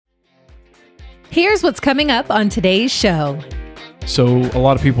Here's what's coming up on today's show. So a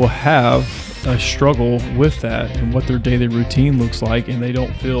lot of people have a struggle with that and what their daily routine looks like, and they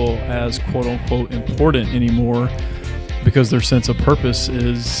don't feel as quote-unquote important anymore because their sense of purpose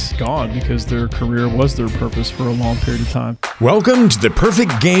is gone, because their career was their purpose for a long period of time. Welcome to the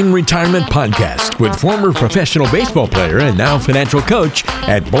Perfect Game Retirement Podcast with former professional baseball player and now financial coach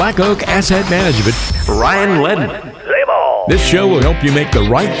at Black Oak Asset Management, Ryan Ledden. This show will help you make the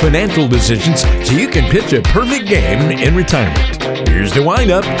right financial decisions so you can pitch a perfect game in retirement. Here's the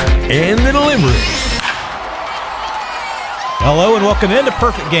windup and the delivery. Hello and welcome into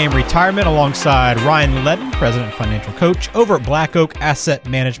Perfect Game Retirement alongside Ryan Ledden, President and Financial Coach over at Black Oak Asset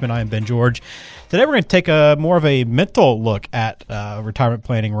Management. I am Ben George. Today we're going to take a more of a mental look at retirement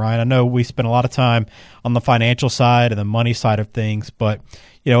planning, Ryan. I know we spend a lot of time on the financial side and the money side of things, but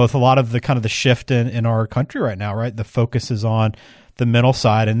you know, with a lot of the kind of the shift in our country right now, right, the focus is on the mental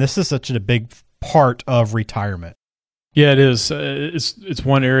side, and this is such a big part of retirement. Yeah, it is. It's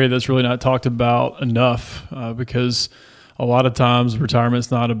one area that's really not talked about enough because a lot of times retirement's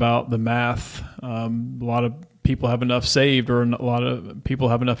not about the math. A lot of people have enough saved, or a lot of people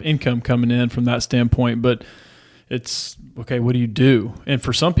have enough income coming in from that standpoint, but it's, okay, what do you do? And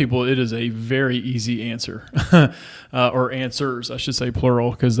for some people, it is a very easy answer, or answers, I should say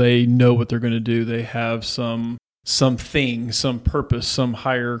plural, because they know what they're going to do. They have something, some purpose, some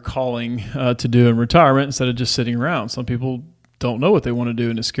higher calling to do in retirement instead of just sitting around. Some people don't know what they want to do,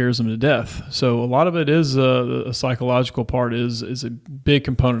 and it scares them to death. So a lot of it is a psychological part is a big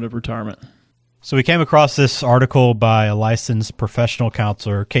component of retirement. So we came across this article by a licensed professional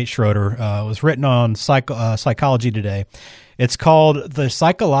counselor, Kate Schroeder. It was written on Psychology Today. It's called The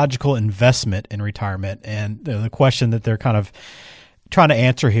Psychological Investment in Retirement. And the question that they're kind of trying to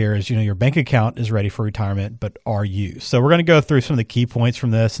answer here is, you know, your bank account is ready for retirement, but are you? So we're going to go through some of the key points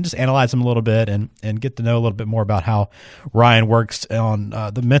from this and just analyze them a little bit and get to know a little bit more about how Ryan works on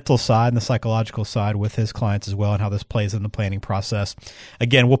the mental side and the psychological side with his clients as well, and how this plays in the planning process.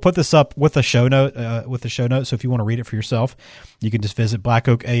 Again, we'll put this up with a show note, so if you want to read it for yourself, you can just visit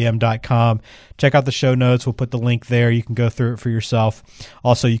blackoakam.com, check out the show notes. We'll put the link there. You can go through it for yourself.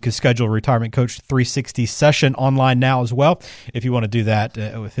 Also, you can schedule a Retirement Coach 360 session online now as well if you want to do that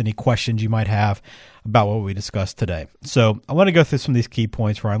with any questions you might have about what we discussed today. So I want to go through some of these key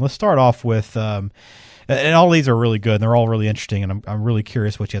points, Ryan. Let's start off with, and all these are really good, and they're all really interesting, and I'm really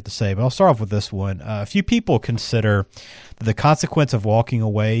curious what you have to say, but I'll start off with this one. A few people consider that the consequence of walking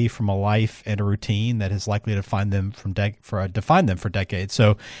away from a life and a routine that is likely to define them for decades.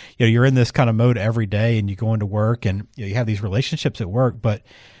 So, you know, you're in this kind of mode every day, and you go into work, and you have these relationships at work, but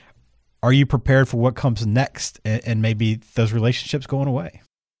are you prepared for what comes next and maybe those relationships going away?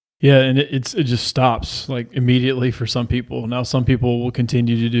 Yeah, and it just stops like immediately for some people. Now, some people will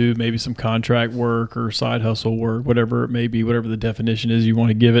continue to do maybe some contract work or side hustle work, whatever it may be, whatever the definition is you want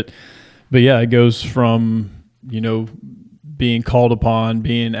to give it. But yeah, it goes from, you know, being called upon,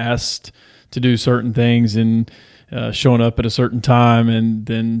 being asked to do certain things and showing up at a certain time, and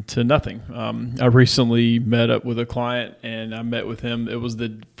then to nothing. I recently met up with a client, and I met with him. It was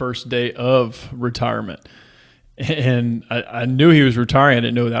the first day of retirement. And I knew he was retiring. I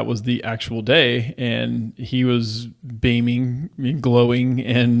didn't know that was the actual day. And he was beaming, glowing,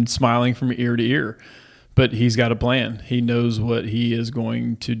 and smiling from ear to ear. But he's got a plan. He knows what he is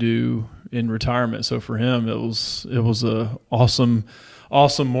going to do in retirement. So for him, it was a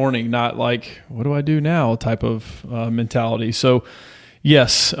awesome morning, not like, what do I do now type of mentality. So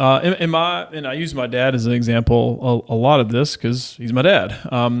yes, and I use my dad as an example a lot of this because he's my dad.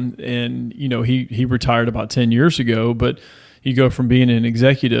 And you know, he retired about 10 years ago, but you go from being an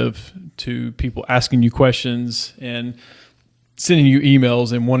executive to people asking you questions and sending you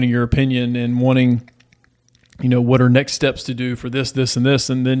emails and wanting your opinion and wanting, you know, what are next steps to do for this, and this,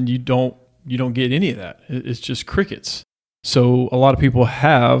 and then you don't get any of that. It's just crickets. So a lot of people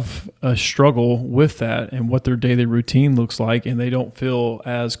have a struggle with that and what their daily routine looks like, and they don't feel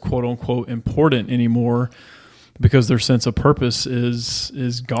as quote unquote important anymore because their sense of purpose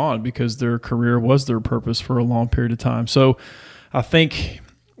is gone, because their career was their purpose for a long period of time. So I think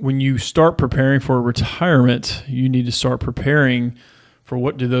when you start preparing for retirement, you need to start preparing for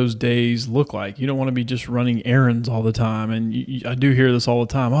what do those days look like. You don't want to be just running errands all the time. And I do hear this all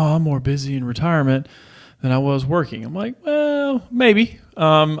the time. Oh, I'm more busy in retirement than I was working. I'm like, well, maybe.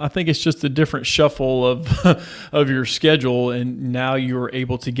 I think it's just a different shuffle of of your schedule, and now you're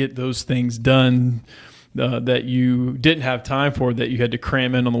able to get those things done that you didn't have time for, that you had to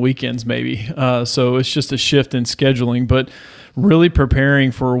cram in on the weekends maybe. So it's just a shift in scheduling, but really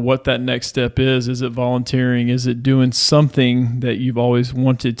preparing for what that next step is. Is it volunteering? Is it doing something that you've always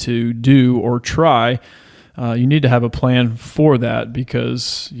wanted to do or try? You need to have a plan for that,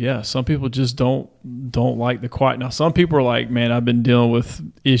 because some people just don't like the quiet. Now, some people are like, man, I've been dealing with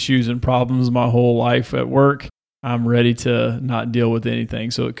issues and problems my whole life at work. I'm ready to not deal with anything.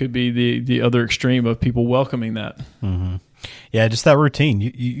 So it could be the other extreme of people welcoming that. Mm-hmm. Yeah, just that routine.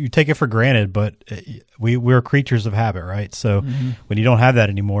 You take it for granted, but we're creatures of habit, right? So when you don't have that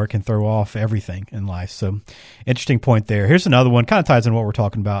anymore, it can throw off everything in life. So interesting point there. Here's another one, kind of ties in what we're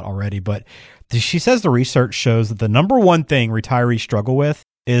talking about already, but she says the research shows that the number one thing retirees struggle with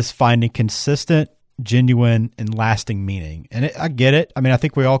is finding consistent, genuine, and lasting meaning. And I get it. I mean, I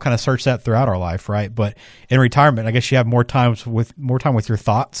think we all kind of search that throughout our life, right? But in retirement, I guess you have more time with your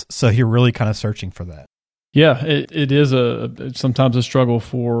thoughts, so you're really kind of searching for that. Yeah, it is sometimes a struggle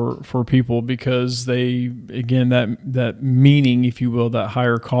for people, because they, again, that meaning, if you will, that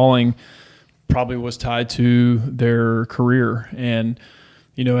higher calling probably was tied to their career. And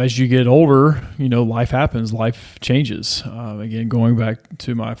as you get older, life happens, life changes. Again, going back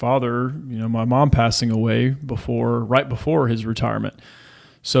to my father, my mom passing away right before his retirement.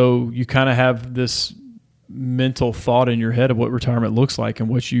 So you kind of have this mental thought in your head of what retirement looks like and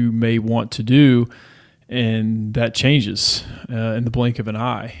what you may want to do. And that changes in the blink of an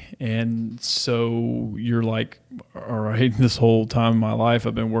eye. And so you're like, all right, this whole time in my life,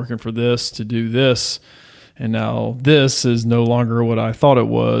 I've been working for this to do this. And now this is no longer what I thought it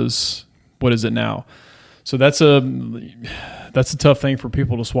was. What is it now? So that's a tough thing for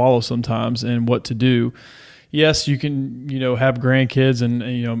people to swallow sometimes, and what to do. Yes, you can, have grandkids,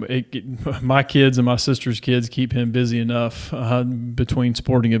 and my kids and my sister's kids keep him busy enough between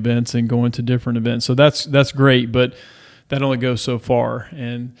sporting events and going to different events. So that's great, but that only goes so far.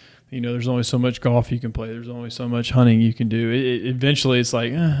 And there's only so much golf you can play. There's only so much hunting you can do. Eventually, it's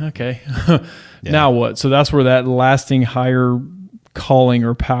like, okay, now what? So that's where that lasting higher calling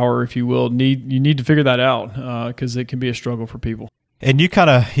or power, if you will, you need to figure that out, because it can be a struggle for people. And you kind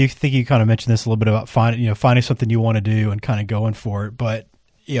of mentioned this a little bit about finding something you want to do and kind of going for it. But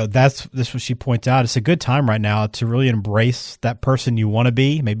that's what she points out. It's a good time right now to really embrace that person you want to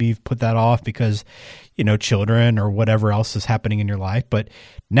be. Maybe you've put that off because children or whatever else is happening in your life. But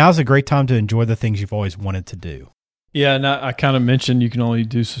now's a great time to enjoy the things you've always wanted to do. Yeah, and I kind of mentioned you can only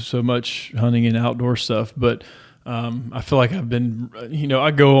do so much hunting and outdoor stuff, but I feel like I've been, I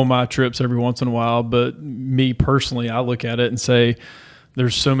go on my trips every once in a while, but me personally, I look at it and say,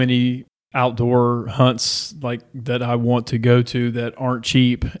 there's so many outdoor hunts like that I want to go to that aren't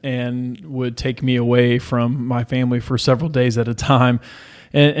cheap and would take me away from my family for several days at a time.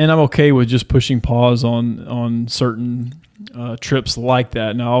 And I'm okay with just pushing pause on certain trips like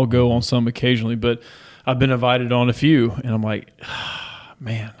that. Now I'll go on some occasionally, but I've been invited on a few, and I'm like,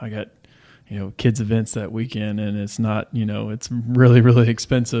 man, I got kids events that weekend, and it's not, it's really, really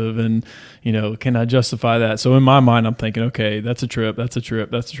expensive, and can I justify that? So in my mind, I'm thinking, okay, that's a trip. I'm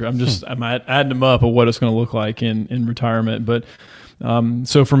adding them up of what it's going to look like in retirement. But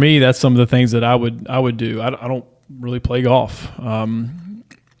so for me, that's some of the things that I would do. I don't really play golf.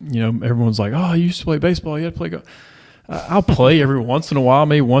 Everyone's like, oh, you used to play baseball, you had to play golf. I'll play every once in a while,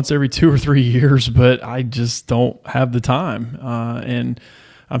 maybe once every 2 or 3 years, but I just don't have the time. And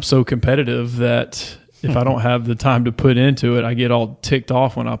I'm so competitive that if I don't have the time to put into it, I get all ticked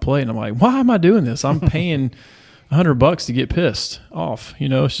off when I play, and I'm like, why am I doing this? I'm paying $100 to get pissed off.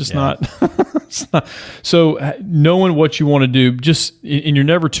 It's just not. It's not. So knowing what you want to do, and you're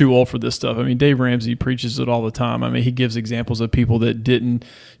never too old for this stuff. I mean, Dave Ramsey preaches it all the time. I mean, he gives examples of people that didn't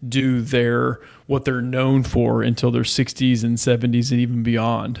do what they're known for until their 60s and 70s and even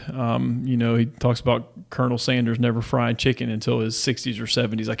beyond. He talks about Colonel Sanders never frying chicken until his 60s or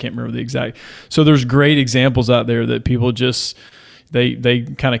 70s. I can't remember the exact. So there's great examples out there that people just they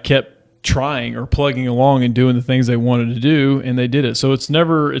kind of kept trying or plugging along and doing the things they wanted to do, and they did it. So it's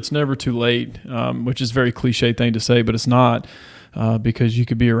never too late, which is a very cliche thing to say, but it's not, because you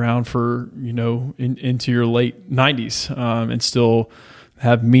could be around for into your late 90s and still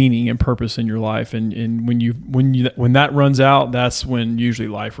have meaning and purpose in your life. And when that runs out, that's when usually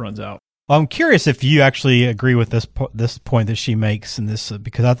life runs out. Well, I'm curious if you actually agree with this point that she makes in this,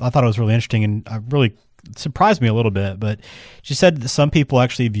 because I thought it was really interesting, and I really surprised me a little bit. But she said that some people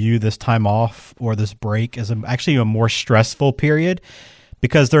actually view this time off or this break as actually a more stressful period,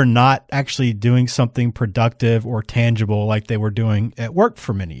 because they're not actually doing something productive or tangible like they were doing at work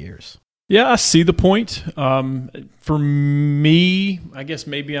for many years. Yeah, I see the point. For me, I guess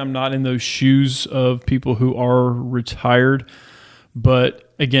maybe I'm not in those shoes of people who are retired.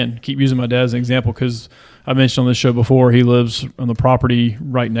 But again, keep using my dad as an example because I mentioned on this show before, he lives on the property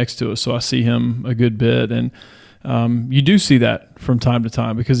right next to us. So I see him a good bit. And you do see that from time to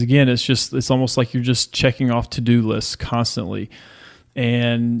time because, again, it's almost like you're just checking off to-do lists constantly.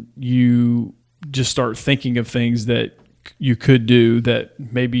 And you just start thinking of things that you could do that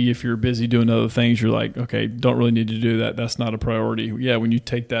maybe if you're busy doing other things, you're like, okay, don't really need to do that. That's not a priority. Yeah, when you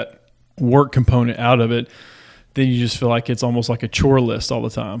take that work component out of it, then you just feel like it's almost like a chore list all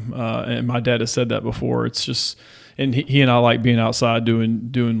the time. And my dad has said that before. It's just, and he and I like being outside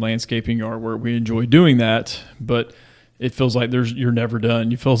doing landscaping yard work. We enjoy doing that, but it feels like you're never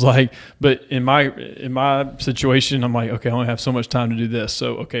done. It feels like, but in my situation, I'm like, okay, I only have so much time to do this.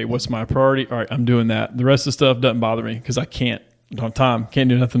 So, okay, what's my priority? All right, I'm doing that. The rest of the stuff doesn't bother me because I don't have time, can't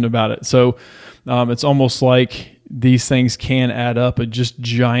do nothing about it. So it's almost like these things can add up a just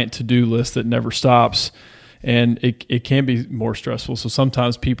giant to-do list that never stops. And it can be more stressful. So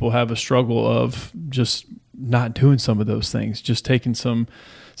sometimes people have a struggle of just not doing some of those things, just taking some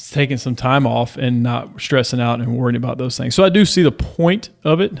time off and not stressing out and worrying about those things. So I do see the point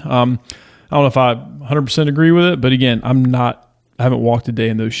of it. I don't know if I 100% agree with it, but again, I haven't walked a day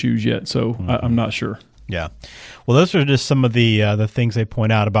in those shoes yet, so I'm not sure. Yeah. Well, those are just some of the things they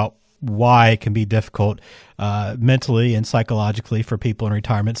point out about why it can be difficult mentally and psychologically for people in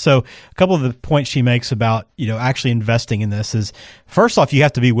retirement. So a couple of the points she makes about, actually investing in this is, first off, you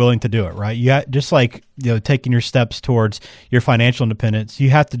have to be willing to do it, right? Just like, taking your steps towards your financial independence,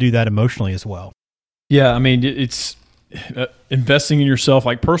 you have to do that emotionally as well. Yeah. I mean, it's investing in yourself.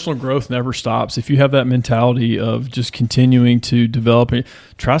 Like, personal growth never stops. If you have that mentality of just continuing to develop it,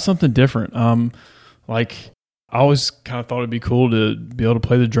 try something different. Like, I always kind of thought it'd be cool to be able to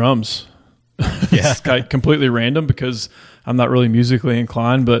play the drums. Yeah. It's kind of completely random because I'm not really musically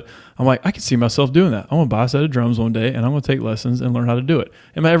inclined, but I'm like, I can see myself doing that. I'm going to buy a set of drums one day and I'm going to take lessons and learn how to do it.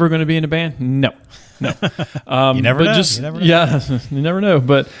 Am I ever going to be in a band? No. You never know. Yeah, you never know.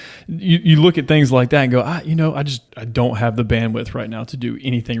 But you look at things like that and go, I don't have the bandwidth right now to do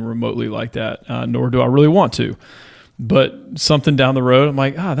anything remotely like that, nor do I really want to. But something down the road, I'm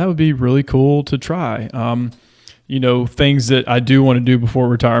like, that would be really cool to try. Things that I do want to do before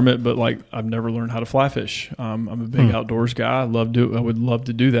retirement, but like, I've never learned how to fly fish. I'm a big outdoors guy. I would love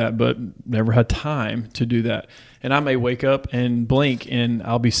to do that, but never had time to do that. And I may wake up and blink and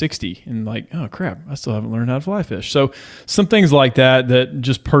I'll be 60 and like, oh crap, I still haven't learned how to fly fish. So some things like that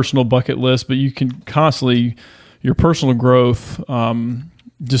just personal bucket list, but you can constantly, your personal growth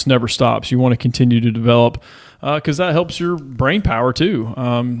just never stops. You want to continue to develop because that helps your brain power too.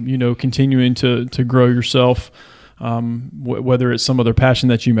 Continuing to grow yourself. Whether it's some other passion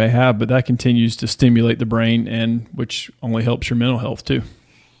that you may have, but that continues to stimulate the brain, and which only helps your mental health too.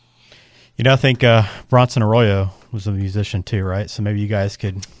 I think Bronson Arroyo was a musician too, right? So maybe you guys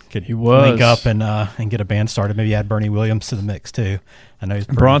could link up and get a band started. Maybe add Bernie Williams to the mix too. I know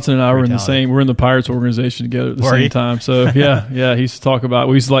Bronson and I were we're in the Pirates organization together at the same time. So yeah, he used to talk about,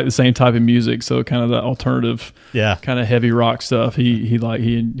 we used to like the same type of music. So kind of that alternative, kind of heavy rock stuff. He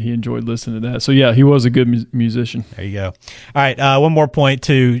enjoyed listening to that. So yeah, he was a good musician. There you go. All right. One more point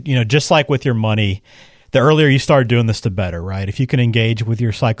too, just like with your money, the earlier you start doing this, the better, right? If you can engage with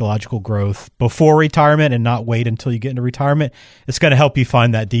your psychological growth before retirement and not wait until you get into retirement, it's going to help you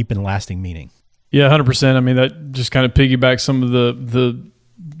find that deep and lasting meaning. Yeah, 100%. I mean, that just kind of piggybacks some of the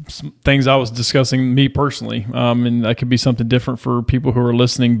things I was discussing me personally. And that could be something different for people who are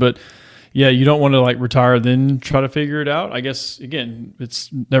listening. But yeah, you don't want to like retire, then try to figure it out. I guess, again, it's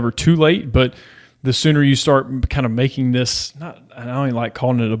never too late, but the sooner you start kind of making this, I don't even like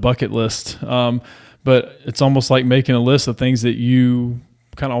calling it a bucket list, but it's almost like making a list of things that you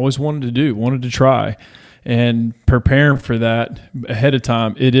kind of always wanted to try, and preparing for that ahead of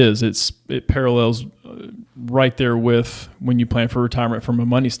time. It parallels right there with when you plan for retirement from a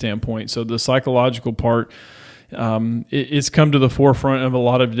money standpoint. So the psychological part, it's come to the forefront of a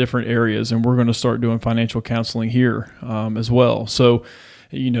lot of different areas, and we're going to start doing financial counseling here as well. So,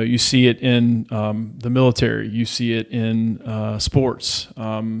 you see it in the military, you see it in sports,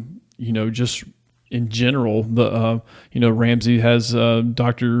 just in general. Ramsey has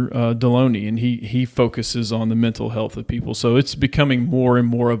Dr. Deloney, and he focuses on the mental health of people. So it's becoming more and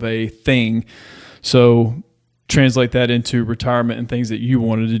more of a thing. So translate that into retirement and things that you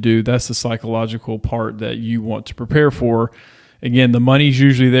wanted to do. That's the psychological part that you want to prepare for. Again, the money's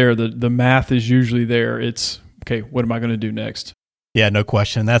usually there. The math is usually there. It's, okay, what am I going to do next? Yeah, no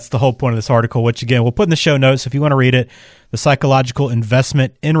question. That's the whole point of this article, which again, we'll put in the show notes if you want to read it. The Psychological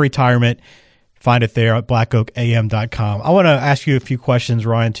Investment in Retirement. Find it there at blackoakam.com. I want to ask you a few questions,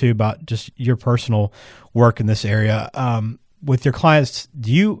 Ryan, too, about just your personal work in this area. With your clients,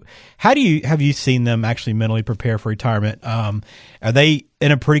 have you seen them actually mentally prepare for retirement? Are they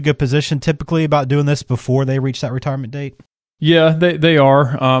in a pretty good position typically about doing this before they reach that retirement date? Yeah, they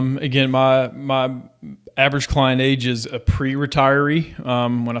are. Again, my average client age is a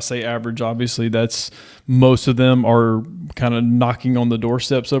pre-retiree. When I say average, obviously that's most of them are kind of knocking on the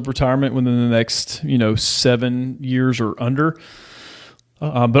doorsteps of retirement within the next 7 years or under.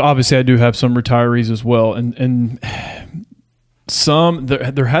 But obviously, I do have some retirees as well, and some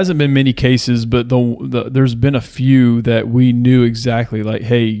there hasn't been many cases, but there's been a few that we knew exactly like,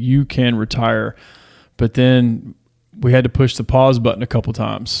 hey, you can retire, but then we had to push the pause button a couple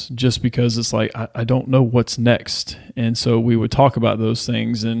times just because it's like, I don't know what's next. And so we would talk about those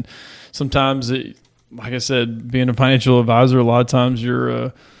things. And sometimes, like I said, being a financial advisor, a lot of times you're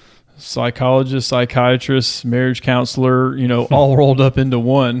a psychologist, psychiatrist, marriage counselor, all rolled up into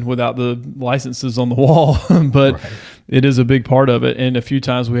one without the licenses on the wall. But right. It is a big part of it. And a few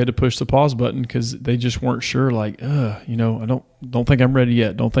times we had to push the pause button because they just weren't sure, like, I don't think I'm ready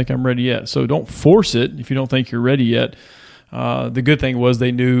yet. Don't think I'm ready yet. So don't force it if you don't think you're ready yet. The good thing was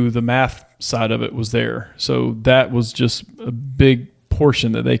they knew the math side of it was there. So that was just a big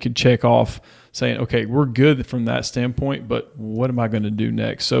portion that they could check off, saying, okay, we're good from that standpoint, but what am I going to do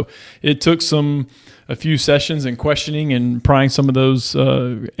next? So it took a few sessions and questioning and prying some of those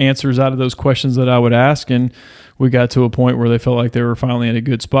answers out of those questions that I would ask. And we got to a point where they felt like they were finally in a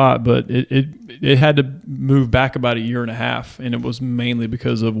good spot, but it had to move back about 1.5 years, and it was mainly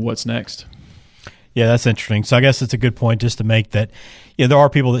because of what's next. Yeah, that's interesting. So I guess it's a good point just to make that, there are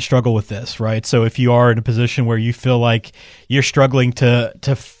people that struggle with this, right? So if you are in a position where you feel like you're struggling to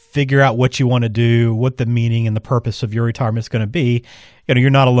figure out what you want to do, what the meaning and the purpose of your retirement is going to be, you're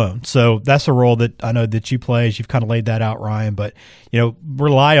not alone. So that's a role that I know that you play, as you've kind of laid that out, Ryan, but,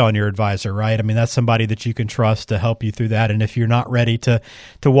 rely on your advisor, right? I mean, that's somebody that you can trust to help you through that. And if you're not ready to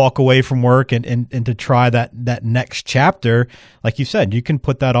walk away from work and to try that next chapter, like you said, you can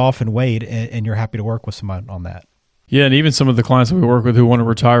put that off and wait, and you're happy to work with someone on that. Yeah, and even some of the clients that we work with who want to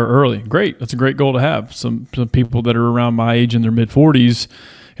retire early, great. That's a great goal to have. Some people that are around my age in their mid-40s,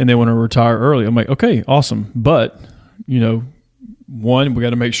 and they want to retire early. I'm like, okay, awesome. But, one, we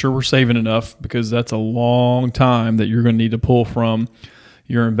got to make sure we're saving enough, because that's a long time that you're going to need to pull from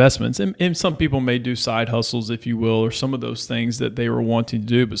your investments. And some people may do side hustles, if you will, or some of those things that they were wanting to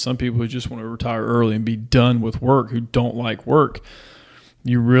do. But some people who just want to retire early and be done with work, who don't like work,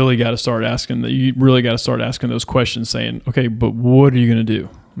 you really got to start asking those questions, saying, okay, but what are you going to do?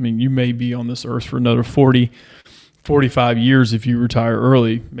 I mean, you may be on this earth for another 40, 45 years if you retire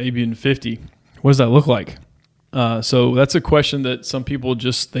early, maybe in 50. What does that look like? So that's a question that some people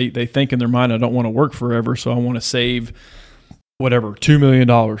just, they think in their mind, I don't want to work forever, so I want to save whatever, $2 million,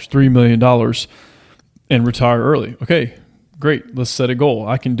 $3 million and retire early. Okay, great. Let's set a goal.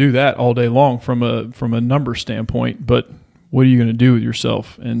 I can do that all day long from a number standpoint, but what are you going to do with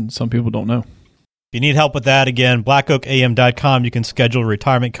yourself? And some people don't know. If you need help with that, again, blackoakam.com. You can schedule a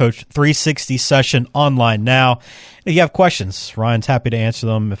Retirement Coach 360 session online now. If you have questions, Ryan's happy to answer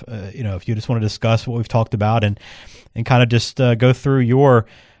them. If you just want to discuss what we've talked about and kind of just go through your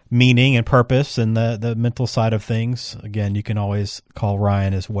meaning and purpose and the mental side of things, again, you can always call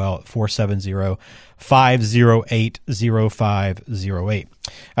Ryan as well at 470-508-0508.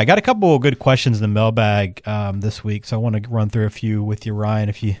 I got a couple of good questions in the mailbag this week, so I want to run through a few with you, Ryan,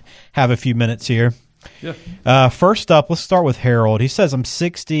 if you have a few minutes here. Yeah. First up, let's start with Harold. He says, I'm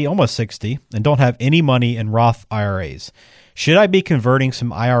almost 60, and don't have any money in Roth IRAs. Should I be converting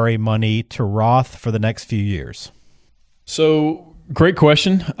some IRA money to Roth for the next few years? So, great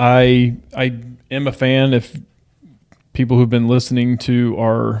question. I am a fan. If people who've been listening to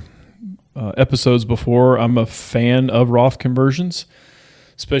our episodes before, I'm a fan of Roth conversions,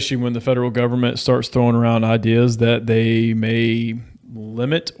 especially when the federal government starts throwing around ideas that they may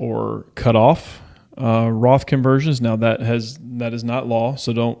limit or cut off Roth conversions. Now that is not law,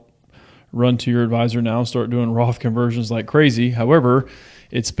 so don't run to your advisor now and start doing Roth conversions like crazy. However,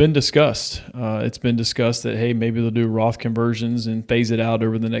 it's been discussed. That, hey, maybe they'll do Roth conversions and phase it out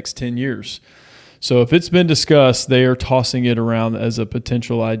over the next 10 years. So if it's been discussed, they are tossing it around as a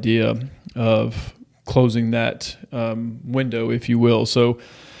potential idea of closing that window, if you will. So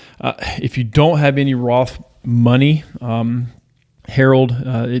if you don't have any Roth money, Harold,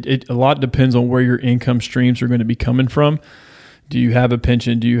 a lot depends on where your income streams are going to be coming from. Do you have a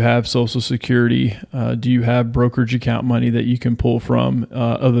pension? Do you have Social Security? Do you have brokerage account money that you can pull from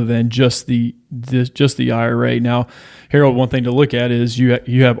other than just the IRA? Now, Harold, one thing to look at is you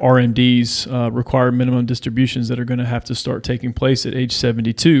have RMDs, required minimum distributions, that are going to have to start taking place at age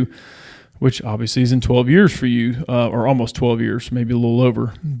 72, which obviously is in 12 years for you, or almost 12 years, maybe a little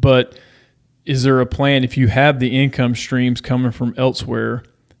over. But is there a plan if you have the income streams coming from elsewhere?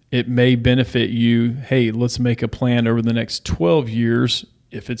 It may benefit you, hey, let's make a plan over the next 12 years,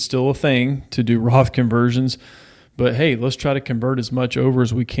 if it's still a thing, to do Roth conversions. But, hey, let's try to convert as much over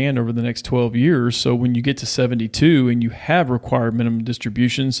as we can over the next 12 years. So when you get to 72 and you have required minimum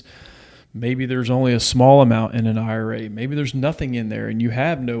distributions, maybe there's only a small amount in an IRA. Maybe there's nothing in there and you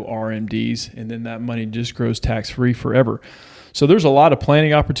have no RMDs, and then that money just grows tax-free forever. So there's a lot of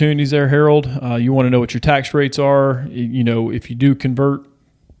planning opportunities there, Harold. You want to know what your tax rates are. You know, if you do convert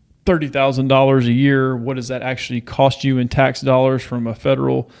 $30,000 a year, what does that actually cost you in tax dollars from a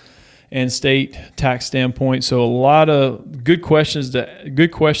federal and state tax standpoint? So a lot of good question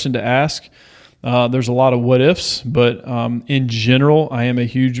to ask. There's a lot of what ifs, but in general, I am a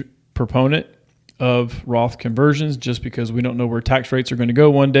huge proponent of Roth conversions, just because we don't know where tax rates are going to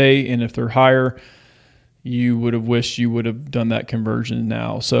go one day, and if they're higher, you would have wished you would have done that conversion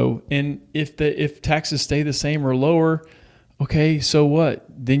now. So, and if taxes stay the same or lower, okay, so what?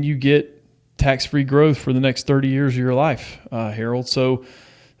 Then you get tax-free growth for the next 30 years of your life, Harold. So,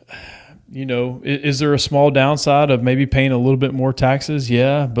 you know, is there a small downside of maybe paying a little bit more taxes?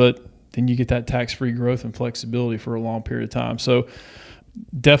 Yeah, but then you get that tax-free growth and flexibility for a long period of time. So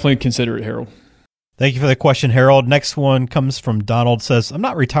definitely consider it, Harold. Thank you for the question, Harold. Next one comes from Donald. Says, I'm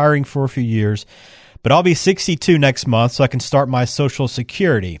not retiring for a few years, but I'll be 62 next month, so I can start my Social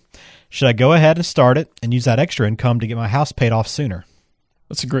Security. Should I go ahead and start it and use that extra income to get my house paid off sooner?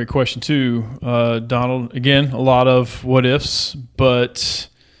 That's a great question too, Donald. Again, a lot of what ifs, but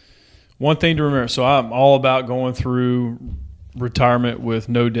one thing to remember. So I'm all about going through retirement with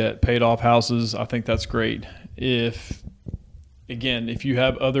no debt, paid off houses. I think that's great. If you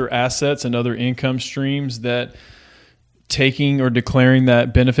have other assets and other income streams that taking or declaring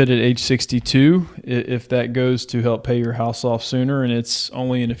that benefit at age 62, if that goes to help pay your house off sooner, and it's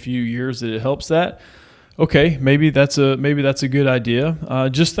only in a few years that it helps that, okay, maybe that's a good idea.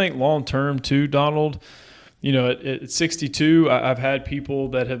 Just think long term too, Donald. You know, at 62, I've had people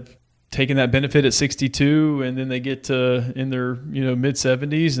that have taken that benefit at 62, and then they get to in their mid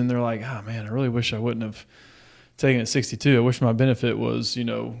 70s, and they're like, oh man, I really wish I wouldn't have taken it at 62. I wish my benefit was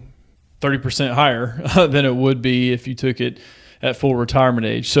 30% higher than it would be if you took it at full retirement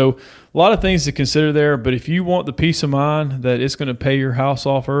age. So a lot of things to consider there, but if you want the peace of mind that it's going to pay your house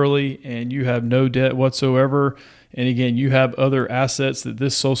off early and you have no debt whatsoever, and again, you have other assets that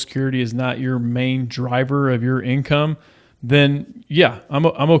this Social Security is not your main driver of your income, then yeah, I'm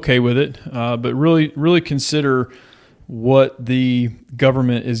okay with it. But really consider what the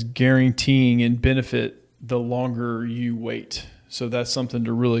government is guaranteeing in benefit the longer you wait. So that's something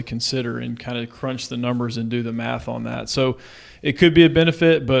to really consider and kind of crunch the numbers and do the math on that. So it could be a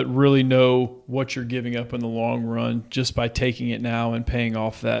benefit, but really know what you're giving up in the long run just by taking it now and paying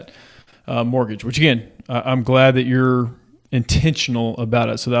off that mortgage, which again, I'm glad that you're intentional about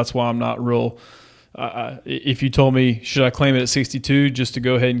it. So that's why I'm not real. If you told me, should I claim it at 62 just to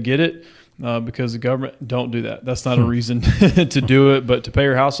go ahead and get it because the government, don't do that. That's not a reason to do it, but to pay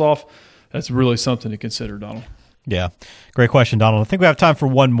your house off, that's really something to consider, Donald. Yeah. Great question, Donald. I think we have time for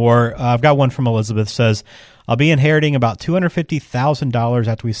one more. I've got one from Elizabeth. Says, I'll be inheriting about $250,000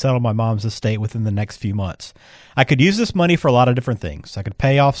 after we settle my mom's estate within the next few months. I could use this money for a lot of different things. I could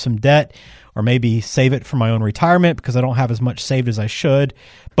pay off some debt or maybe save it for my own retirement because I don't have as much saved as I should.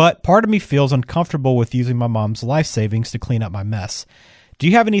 But part of me feels uncomfortable with using my mom's life savings to clean up my mess. Do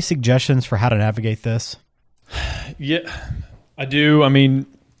you have any suggestions for how to navigate this? Yeah, I do. I mean,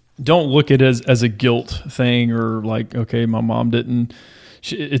 don't look at it as a guilt thing or like, okay, my mom didn't.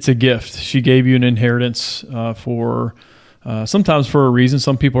 It's a gift. She gave you an inheritance for sometimes for a reason.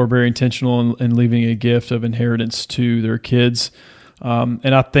 Some people are very intentional in leaving a gift of inheritance to their kids.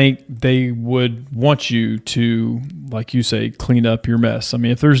 And I think they would want you to, like you say, clean up your mess. I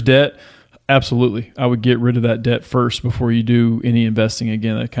mean, if there's debt, absolutely, I would get rid of that debt first before you do any investing.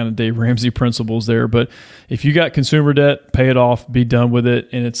 Again, that kind of Dave Ramsey principles there. But if you got consumer debt, pay it off, be done with it,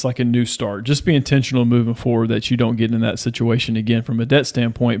 and it's like a new start. Just be intentional moving forward that you don't get in that situation again from a debt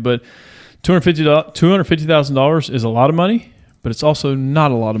standpoint. But $250,000 is a lot of money, but it's also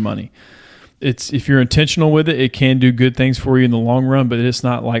not a lot of money. It's if you're intentional with it, it can do good things for you in the long run, but it's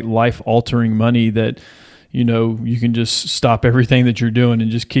not like life-altering money that you can just stop everything that you're doing and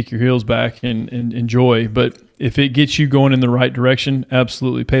just kick your heels back and enjoy. But if it gets you going in the right direction,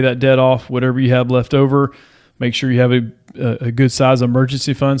 absolutely pay that debt off. Whatever you have left over, make sure you have a good size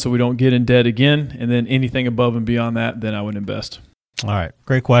emergency fund so we don't get in debt again. And then anything above and beyond that, then I would invest. All right.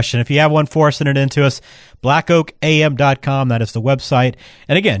 Great question. If you have one for us, send it in to us. blackoakam.com. That is the website.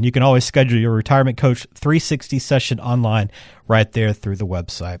 And again, you can always schedule your Retirement Coach 360 session online right there through the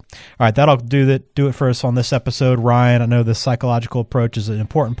website. All right. That'll do it for us on this episode. Ryan, I know the psychological approach is an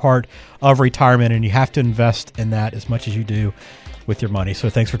important part of retirement, and you have to invest in that as much as you do with your money. So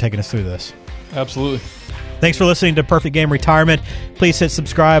thanks for taking us through this. Absolutely. Thanks for listening to Perfect Game Retirement. Please hit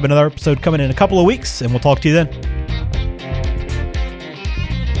subscribe. Another episode coming in a couple of weeks, and we'll talk to you then.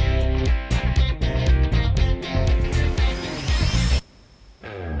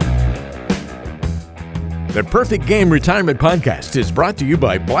 The Perfect Game Retirement Podcast is brought to you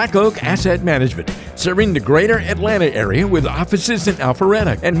by Black Oak Asset Management, serving the greater Atlanta area with offices in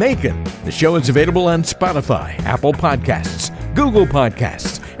Alpharetta and Macon. The show is available on Spotify, Apple Podcasts, Google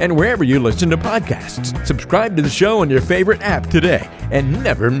Podcasts, and wherever you listen to podcasts. Subscribe to the show on your favorite app today and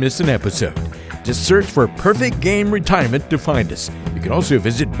never miss an episode. Just search for Perfect Game Retirement to find us. You can also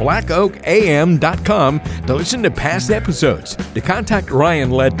visit blackoakam.com to listen to past episodes, to contact Ryan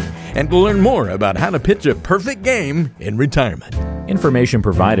Ledden, and to learn more about how to pitch a perfect game in retirement. Information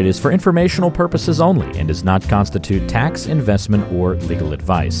provided is for informational purposes only and does not constitute tax, investment, or legal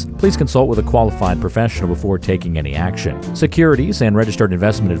advice. Please consult with a qualified professional before taking any action. Securities and registered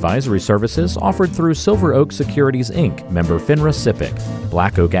investment advisory services offered through Silver Oak Securities, Inc., member FINRA SIPC.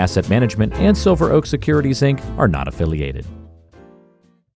 Black Oak Asset Management and Silver Oak Securities, Inc. are not affiliated.